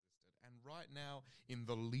right now, in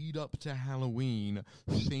the lead up to Halloween,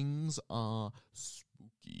 things are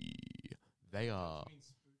spooky. They're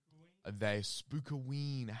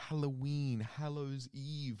Spookoween, Halloween, Hallows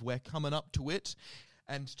Eve. We're coming up to it.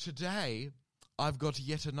 And today, I've got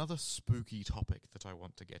yet another spooky topic that I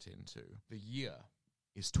want to get into. The year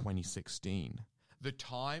is 2016. The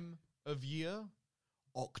time of year,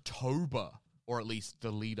 October. Or at least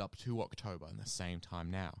the lead up to October and the same time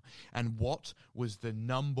now. And what was the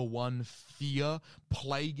number one fear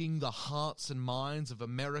plaguing the hearts and minds of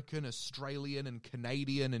American, Australian, and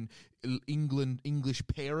Canadian and English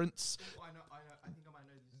parents? Oh, I know. I think I might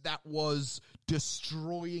know this. That was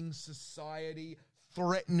destroying society,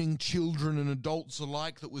 threatening children and adults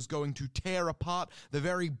alike, that was going to tear apart the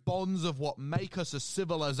very bonds of what make us a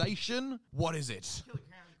civilization. What is it?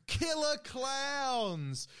 Killer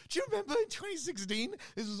clowns. Do you remember in 2016?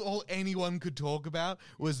 This was all anyone could talk about,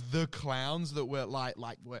 was the clowns that were like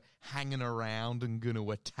were hanging around and going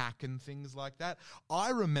to attack and things like that. I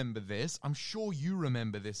remember this. I'm sure you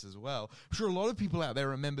remember this as well. I'm sure a lot of people out there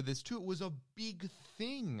remember this too. It was a big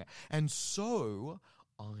thing. And so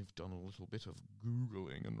I've done a little bit of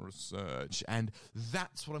Googling and research, and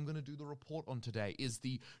that's what I'm going to do the report on today, is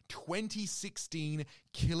the 2016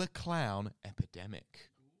 killer clown epidemic.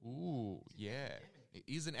 Ooh, yeah. It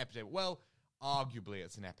is an epidemic. Well, arguably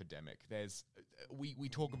it's an epidemic. There's we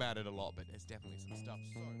talk about it a lot, but there's definitely some stuff.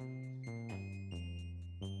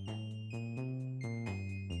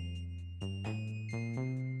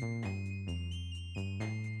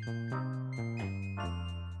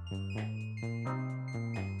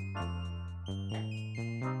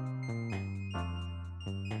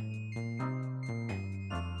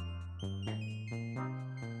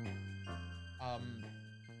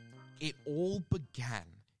 It all began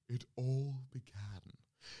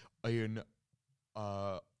in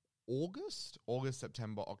August,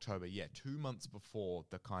 September, October. Yeah, 2 months before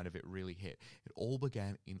the kind of it really hit. It all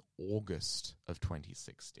began in August of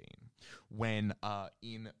 2016 when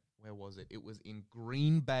where was it? It was in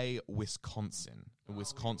Green Bay, Wisconsin. We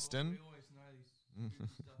always know this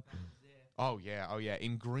stuff happens there. Oh yeah.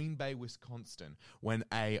 In Green Bay, Wisconsin, when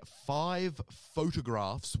 5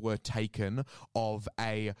 photographs were taken of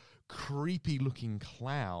a creepy-looking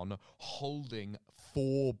clown holding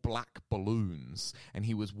 4 black balloons, and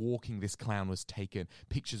he was walking.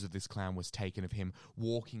 Pictures of this clown was taken of him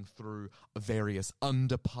walking through various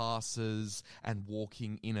underpasses and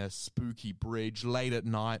walking in a spooky bridge late at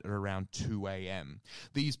night at around 2 a.m.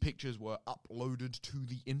 These pictures were uploaded to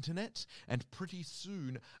the internet and pretty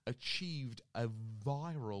soon achieved a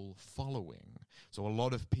viral following. So a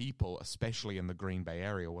lot of people, especially in the Green Bay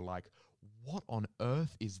area, were like, what on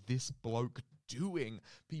earth is this bloke doing?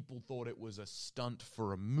 People thought it was a stunt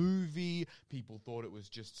for a movie. People thought it was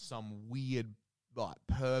just some weird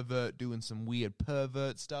pervert doing some weird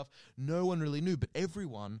pervert stuff. No one really knew, but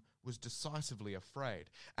everyone was decisively afraid.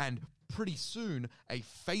 And pretty soon, a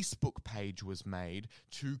Facebook page was made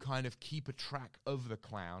to kind of keep a track of the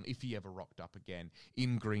clown if he ever rocked up again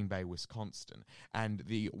in Green Bay, Wisconsin. And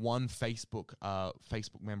the one Facebook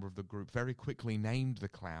member of the group very quickly named the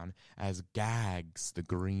clown as Gags, the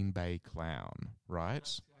Green Bay Clown,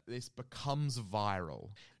 right? This becomes viral.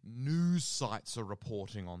 News sites are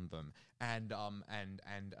reporting on them, and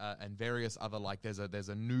various other, there's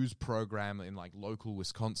a news program in local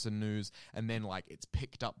Wisconsin news, and then it's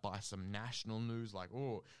picked up by some national news,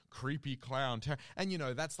 creepy clown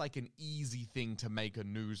and that's an easy thing to make a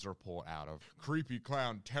news report out of. Creepy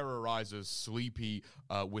clown terrorizes sleepy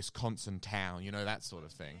Wisconsin town, that sort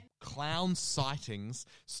of thing. Clown sightings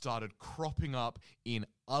started cropping up in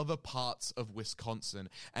other parts of Wisconsin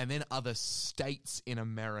and then other states in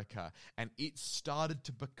America, and it started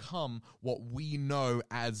to become what we know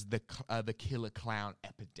as the killer clown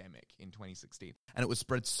epidemic in 2016. And it was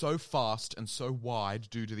spread so fast and so wide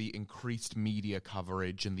due to the increased media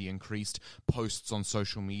coverage and the increased posts on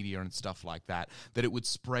social media and stuff like that, that it would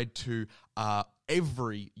spread to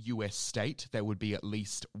every US state. There would be at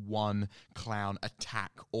least one clown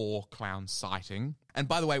attack or clown sighting. And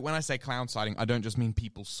by the way, when I say clown sighting, I don't just mean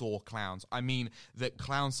people saw clowns. I mean that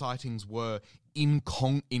clown sightings were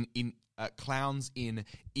clowns in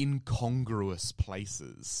incongruous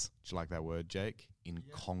places. Do you like that word, Jake?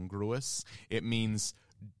 Incongruous. Yeah. It means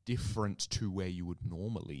different to where you would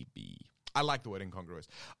normally be. I like the word incongruous.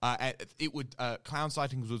 Clown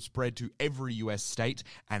sightings would spread to every US state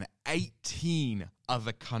and 18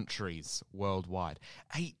 other countries worldwide.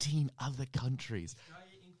 18 other countries.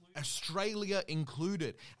 Australia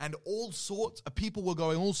included. And all sorts of people were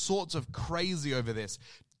going all sorts of crazy over this.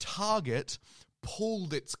 Target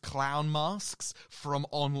pulled its clown masks from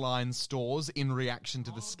online stores in reaction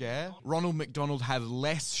to the scare. Ronald McDonald had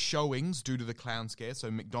less showings due to the clown scare, so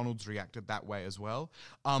McDonald's reacted that way as well.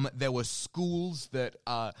 There were schools that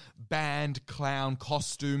banned clown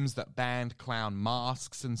costumes, that banned clown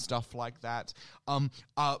masks and stuff like that.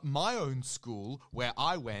 My own school, where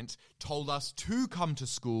I went, told us to come to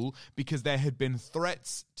school because there had been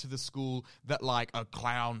threats to the school that, like, a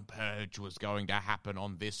clown purge was going to happen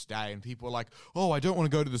on this day, and people were like, oh, I don't want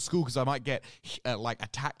to go to the school because I might get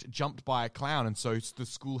attacked, jumped by a clown. And so the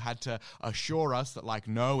school had to assure us that, like,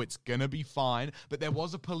 no, it's gonna be fine. But there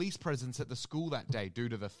was a police presence at the school that day due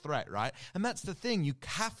to the threat, right? And that's the thing, you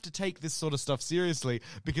have to take this sort of stuff seriously,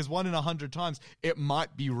 because 1 in 100 times it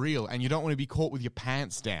might be real, and you don't want to be caught with your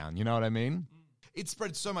pants down, you know what I mean? It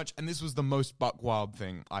spread so much, and this was the most buck wild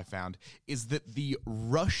thing I found, is that the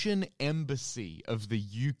Russian embassy of the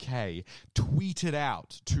UK tweeted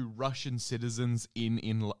out to Russian citizens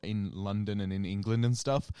in London and in England and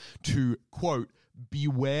stuff to, quote,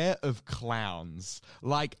 beware of clowns.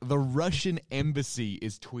 Like, the Russian embassy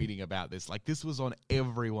is tweeting about this. Like, this was on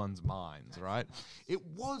everyone's minds, right? It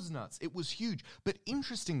was nuts. It was huge. But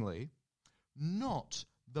interestingly, not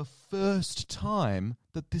the first time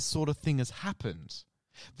that this sort of thing has happened.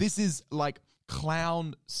 This is like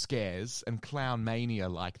clown scares and clown mania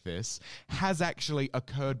like this has actually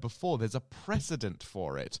occurred before. There's a precedent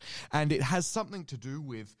for it. And it has something to do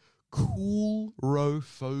with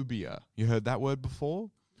coulrophobia. You heard that word before?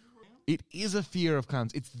 It is a fear of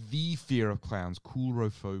clowns. It's the fear of clowns,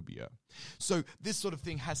 coulrophobia. So this sort of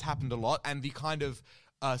thing has happened a lot, and the kind of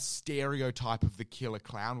stereotype of the killer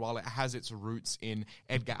clown, while it has its roots in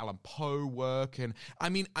Edgar Allan Poe work, and I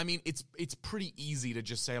mean, it's pretty easy to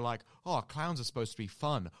just say, like, oh, clowns are supposed to be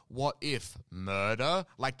fun. What if murder?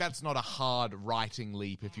 Like, that's not a hard writing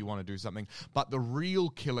leap if you want to do something. But the real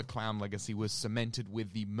killer clown legacy was cemented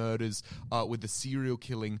with the murders, with the serial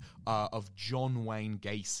killing of John Wayne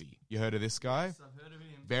Gacy. You heard of this guy? Yes, I've heard of him.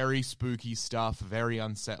 Very spooky stuff, very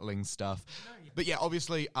unsettling stuff. But yeah,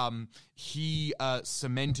 obviously, he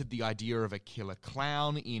cemented the idea of a killer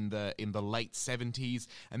clown in the late 70s,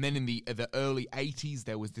 and then in the early 80s,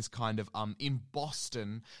 there was this kind of in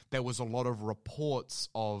Boston, there was a lot of reports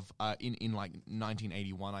of in like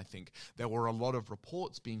 1981, I think, there were a lot of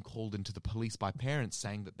reports being called into the police by parents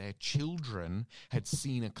saying that their children had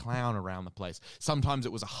seen a clown around the place. Sometimes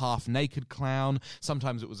it was a half-naked clown.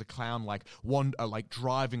 Sometimes it was a clown like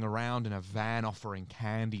driving around in a van offering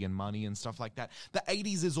candy and money and stuff like that. The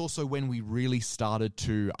 80s is also when we really started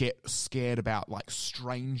to get scared about, like,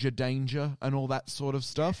 stranger danger and all that sort of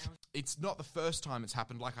stuff. It's not the first time it's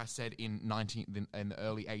happened, like I said, in the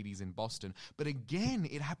early 80s in Boston. But again,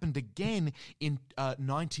 it happened again in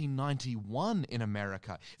 1991 in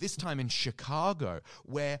America, this time in Chicago,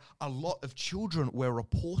 where a lot of children were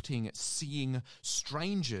reporting seeing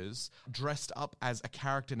strangers dressed up as a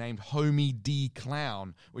character named Homie D.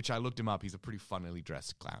 Clown, which I looked him up. He's a pretty funnily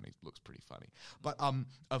dressed clown. He looks pretty funny. But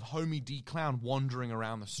of Homie D. Clown wandering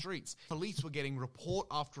around the streets. Police were getting report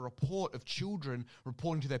after report of children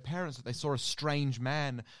reporting to their parents that they saw a strange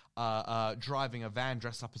man driving a van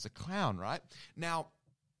dressed up as a clown, right? Now,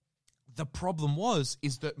 the problem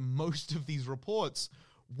is that most of these reports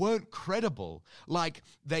weren't credible. Like,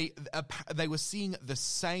 they were seeing the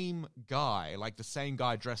same guy, like the same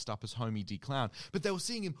guy dressed up as Homie D. Clown, but they were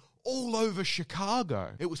seeing him all over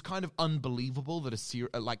Chicago. It was kind of unbelievable that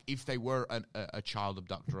if they were a child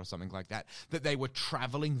abductor or something like that they were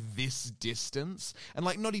traveling this distance, and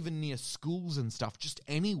like not even near schools and stuff, just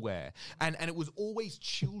anywhere. And it was always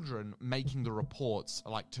children making the reports,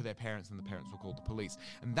 like, to their parents, and the parents were called the police.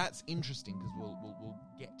 And that's interesting because we'll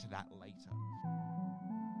get to that later.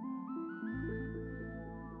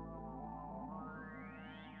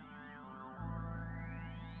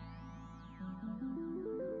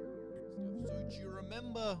 So do you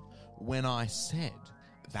remember when I said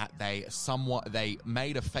that they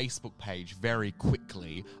made a Facebook page very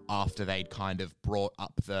quickly after they'd kind of brought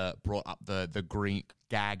up the Green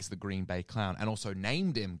Gags, the Green Bay Clown, and also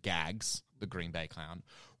named him Gags, the Green Bay Clown?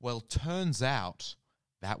 Well, turns out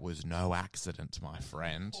that was no accident, my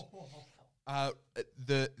friend.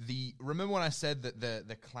 Remember when I said that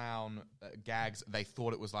the clown Gags, they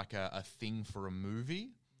thought it was like a thing for a movie?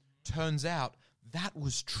 Turns out that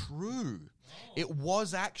was true. It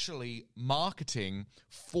was actually marketing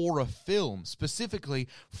for a film, specifically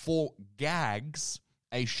for Gags,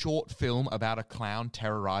 a short film about a clown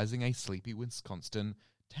terrorizing a sleepy Wisconsin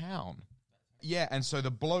town. Yeah, and so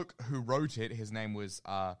the bloke who wrote it, his name was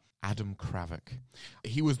Adam Kravik.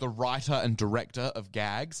 He was the writer and director of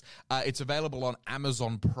Gags. It's available on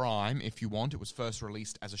Amazon Prime if you want. It was first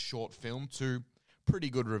released as a short film to pretty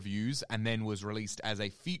good reviews and then was released as a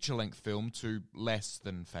feature-length film to less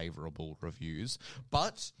than favorable reviews.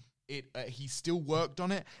 But he still worked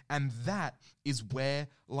on it, and that is where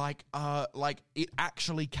it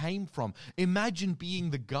actually came from. Imagine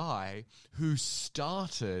being the guy who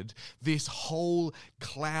started this whole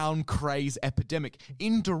clown craze epidemic.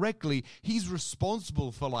 Indirectly, he's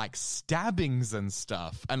responsible for like stabbings and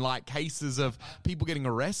stuff, and like cases of people getting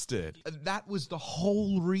arrested. That was the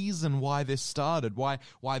whole reason why this started, why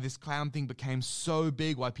this clown thing became so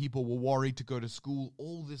big, why people were worried to go to school,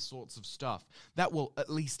 all this sorts of stuff. That was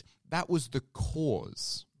the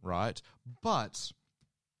cause, right? But,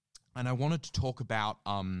 and I wanted to talk about,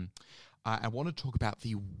 the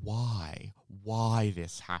why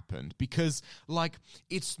this happened, because like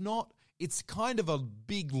it's kind of a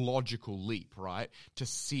big logical leap, right? To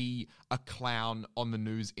see a clown on the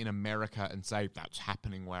news in America and say, that's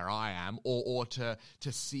happening where I am, or to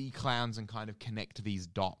see clowns and kind of connect these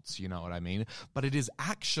dots, you know what I mean? But it is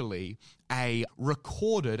actually a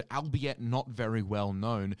recorded, albeit not very well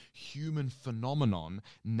known, human phenomenon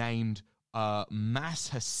named mass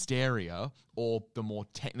hysteria, or the more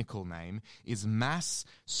technical name is mass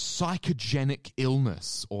psychogenic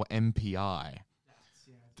illness, or MPI.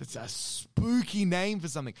 It's a spooky name for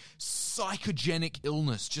something. Psychogenic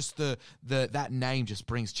illness. Just that name just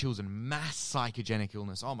brings chills. And mass psychogenic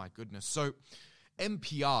illness. Oh my goodness. So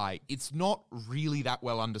MPI, it's not really that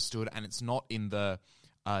well understood, and it's not in the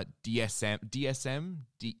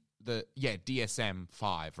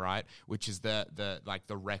DSM-5, right? Which is the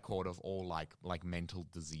record of all like mental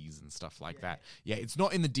disease and stuff like that. Yeah, it's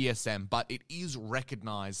not in the DSM, but it is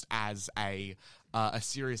recognized as a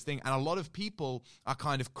serious thing. And a lot of people are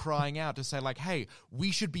kind of crying out to say like, hey,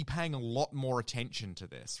 we should be paying a lot more attention to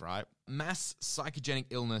this, right? Mass psychogenic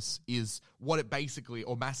illness is what it basically,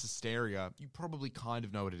 or mass hysteria, you probably kind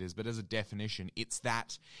of know what it is, but as a definition, it's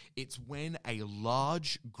when a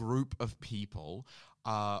large group of people,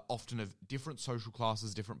 often of different social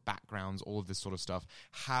classes, different backgrounds, all of this sort of stuff,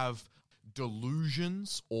 have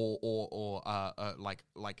delusions or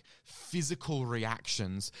like physical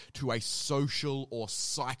reactions to a social or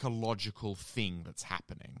psychological thing that's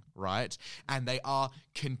happening, right? And they are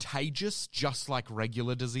contagious, just like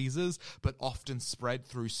regular diseases, but often spread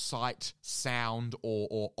through sight, sound,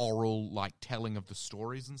 or oral, like telling of the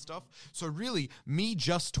stories and stuff. So really, me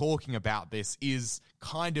just talking about this is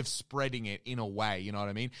kind of spreading it in a way, you know what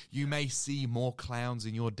I mean? You may see more clowns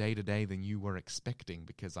in your day-to-day than you were expecting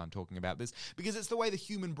because I'm talking about this, because it's the way the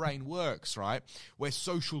human brain works, right? We're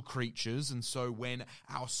social creatures, and so when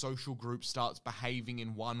our social group starts behaving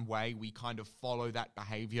in one way, we kind of follow that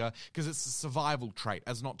behavior because it's a survival trait,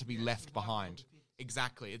 as not to be left behind.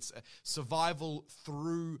 Exactly. It's survival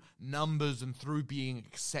through numbers and through being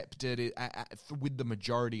accepted with the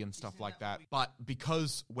majority and stuff like that. But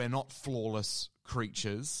because we're not flawless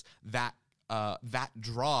creatures, that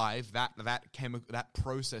drive, that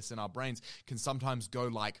process in our brains can sometimes go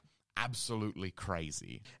like absolutely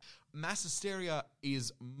crazy. Mass hysteria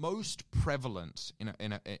is most prevalent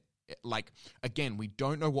like, again, we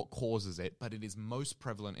don't know what causes it, but it is most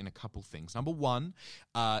prevalent in a couple things. Number one,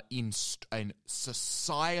 in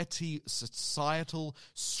societal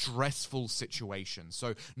stressful situations.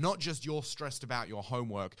 So not just you're stressed about your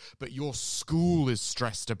homework, but your school is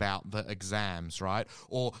stressed about the exams, right?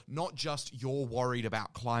 Or not just you're worried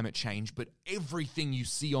about climate change, but everything you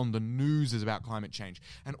see on the news is about climate change.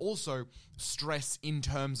 And also stress in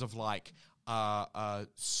terms of like,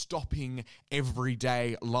 stopping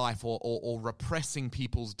everyday life or repressing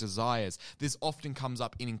people's desires. This often comes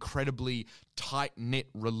up in incredibly tight-knit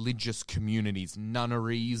religious communities,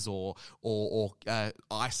 nunneries or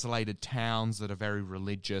isolated towns that are very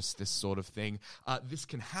religious, this sort of thing. This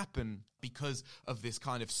can happen because of this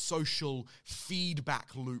kind of social feedback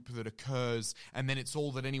loop that occurs, and then it's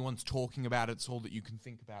all that anyone's talking about, it's all that you can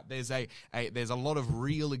think about. There's a lot of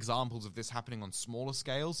real examples of this happening on smaller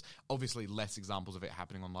scales, obviously less examples of it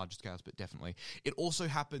happening on larger scales, but definitely. It also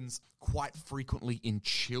happens quite frequently in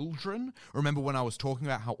children. Remember when I was talking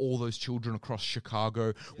about how all those children across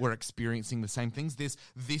Chicago were experiencing the same things? This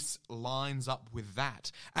lines up with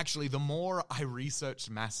that. Actually, the more I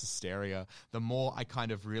researched mass hysteria, the more I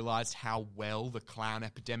kind of realized how well the clown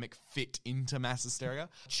epidemic fit into mass hysteria.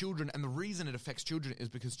 Children, and the reason it affects children is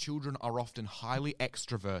because children are often highly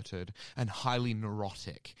extroverted and highly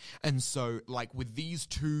neurotic. And so, like, with these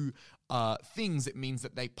two things, it means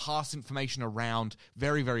that they pass information around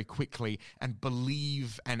very, very quickly and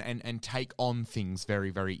believe and take on things very,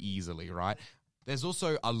 very easily, right? There's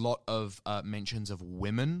also a lot of mentions of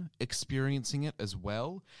women experiencing it as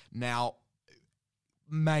well. Now,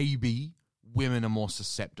 maybe women are more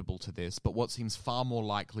susceptible to this, but what seems far more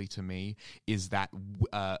likely to me is that,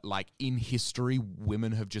 like in history,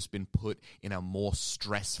 women have just been put in a more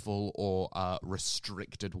stressful or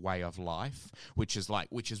restricted way of life, which is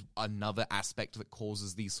another aspect that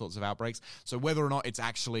causes these sorts of outbreaks. So whether or not it's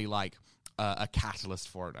actually like a catalyst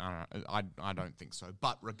for it, I don't think so.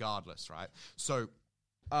 But regardless, right? So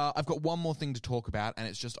I've got one more thing to talk about, and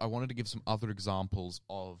it's just I wanted to give some other examples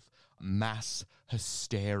of mass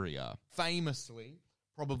hysteria. Famously,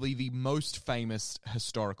 probably the most famous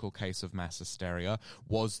historical case of mass hysteria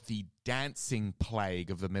was the dancing plague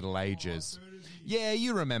of the Middle Ages. Yeah,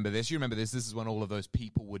 you remember this. This is when all of those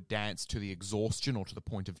people would dance to the exhaustion or to the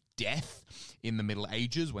point of death in the Middle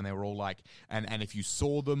Ages, when they were all like, and if you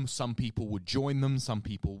saw them, some people would join them, some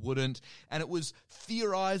people wouldn't. And it was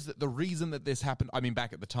theorized that the reason that this happened, I mean,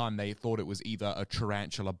 back at the time, they thought it was either a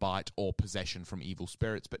tarantula bite or possession from evil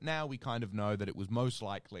spirits. But now we kind of know that it was most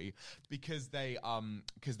likely because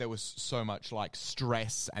there was so much like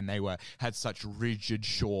stress, and they had such rigid,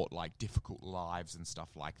 short, like difficult lives and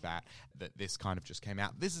stuff like that, that this kind of just came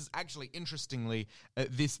out. This is actually, interestingly,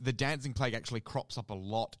 the dancing plague actually crops up a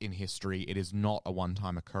lot in history. It is not a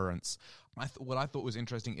one-time occurrence. What I thought was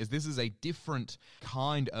interesting is this is a different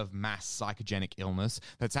kind of mass psychogenic illness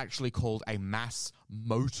that's actually called a mass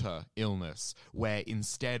motor illness, where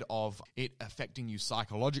instead of it affecting you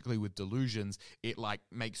psychologically with delusions, it like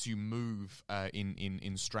makes you move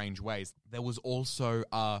in strange ways. There was also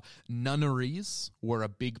nunneries were a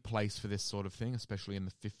big place for this sort of thing, especially in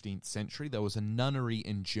the 15th century. There was a nunnery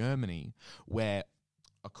in Germany where,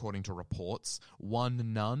 according to reports,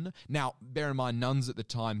 one nun... Now, bear in mind, nuns at the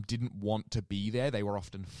time didn't want to be there. They were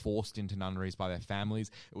often forced into nunneries by their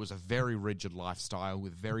families. It was a very rigid lifestyle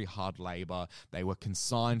with very hard labor. They were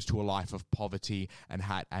consigned to a life of poverty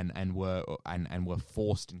and were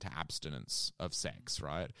forced into abstinence of sex,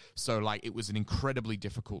 right? So, like, it was an incredibly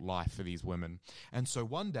difficult life for these women. And so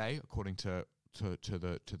one day, according to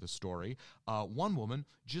the story, one woman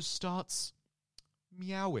just starts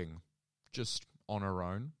meowing, just on her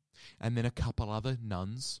own, and then a couple other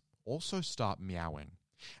nuns also start meowing.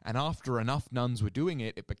 And after enough nuns were doing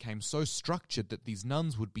it, it became so structured that these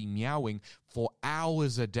nuns would be meowing for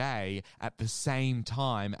hours a day at the same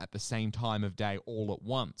time of day, all at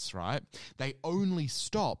once, right? They only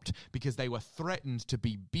stopped because they were threatened to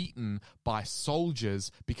be beaten by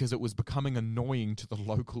soldiers because it was becoming annoying to the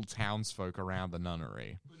local townsfolk around the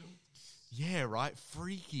nunnery. Yeah, right?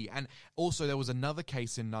 Freaky. And also there was another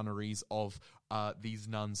case in nunneries of these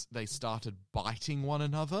nuns, they started biting one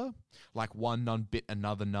another. Like one nun bit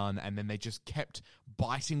another nun, and then they just kept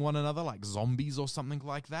biting one another like zombies or something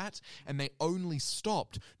like that. And they only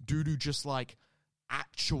stopped due to just like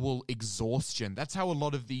actual exhaustion. That's how a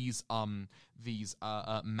lot of these mass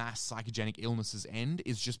psychogenic illnesses end,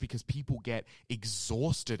 is just because people get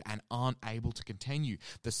exhausted and aren't able to continue.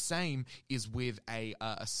 The same is with a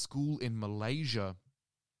school in Malaysia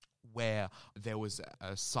where there was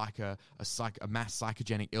a mass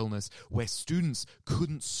psychogenic illness where students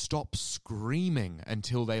couldn't stop screaming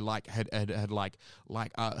until they had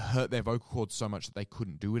hurt their vocal cords so much that they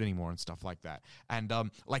couldn't do it anymore and stuff like that. And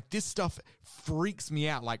like this stuff freaks me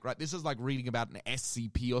out. Like, right, this is like reading about an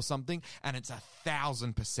SCP or something, and it's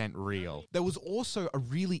 1,000% real. There was also a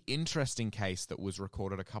really interesting case that was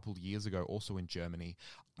recorded a couple of years ago, also in Germany.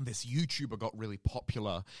 This YouTuber got really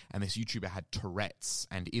popular, and this YouTuber had Tourette's,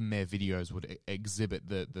 and in their videos would exhibit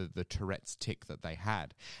the Tourette's tic that they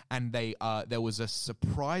had. And there was a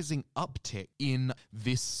surprising uptick in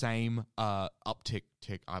this same uptick.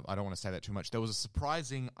 I don't want to say that too much. There was a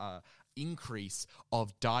surprising increase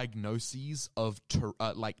of diagnoses of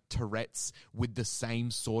Tourette's with the same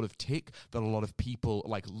sort of tic that a lot of people,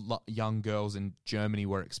 like young girls in Germany,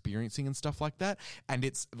 were experiencing and stuff like that. And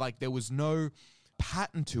it's like there was no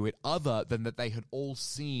pattern to it other than that they had all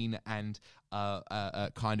seen and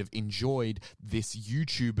kind of enjoyed this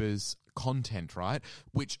YouTuber's content, right?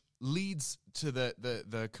 Which leads to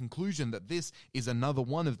the conclusion that this is another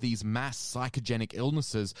one of these mass psychogenic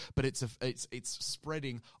illnesses, but it's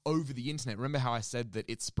spreading over the internet. Remember how I said that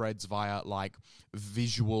it spreads via like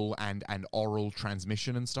visual and oral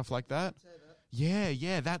transmission and stuff like that?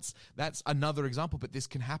 Yeah, that's another example, but this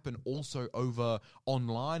can happen also over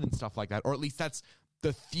online and stuff like that, or at least that's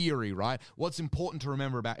the theory, right? What's important to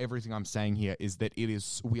remember about everything I'm saying here is that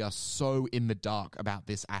we are so in the dark about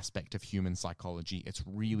this aspect of human psychology. It's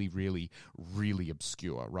really, really, really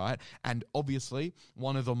obscure, right? And obviously,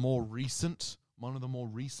 one of the more recent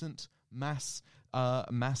mass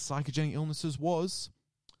psychogenic illnesses was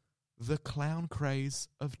the clown craze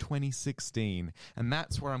of 2016. And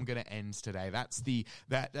that's where I'm going to end today.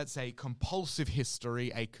 That's a compulsive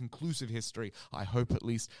history, a conclusive history, I hope at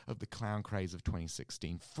least, of the clown craze of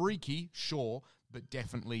 2016. Freaky, sure, but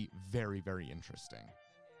definitely very, very interesting.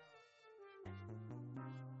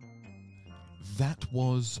 That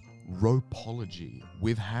was Ropology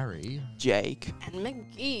with Harry, Jake, And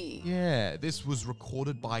McGee. Yeah, this was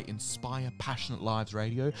recorded by Inspire Passionate Lives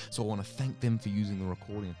Radio, so I want to thank them for using the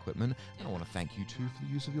recording equipment, and I want to thank you too for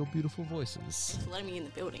the use of your beautiful voices. For letting me in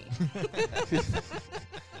the building.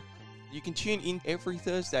 you can tune in every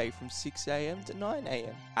Thursday from 6 a.m. to 9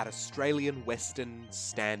 a.m. at Australian Western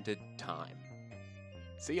Standard Time.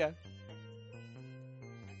 See ya.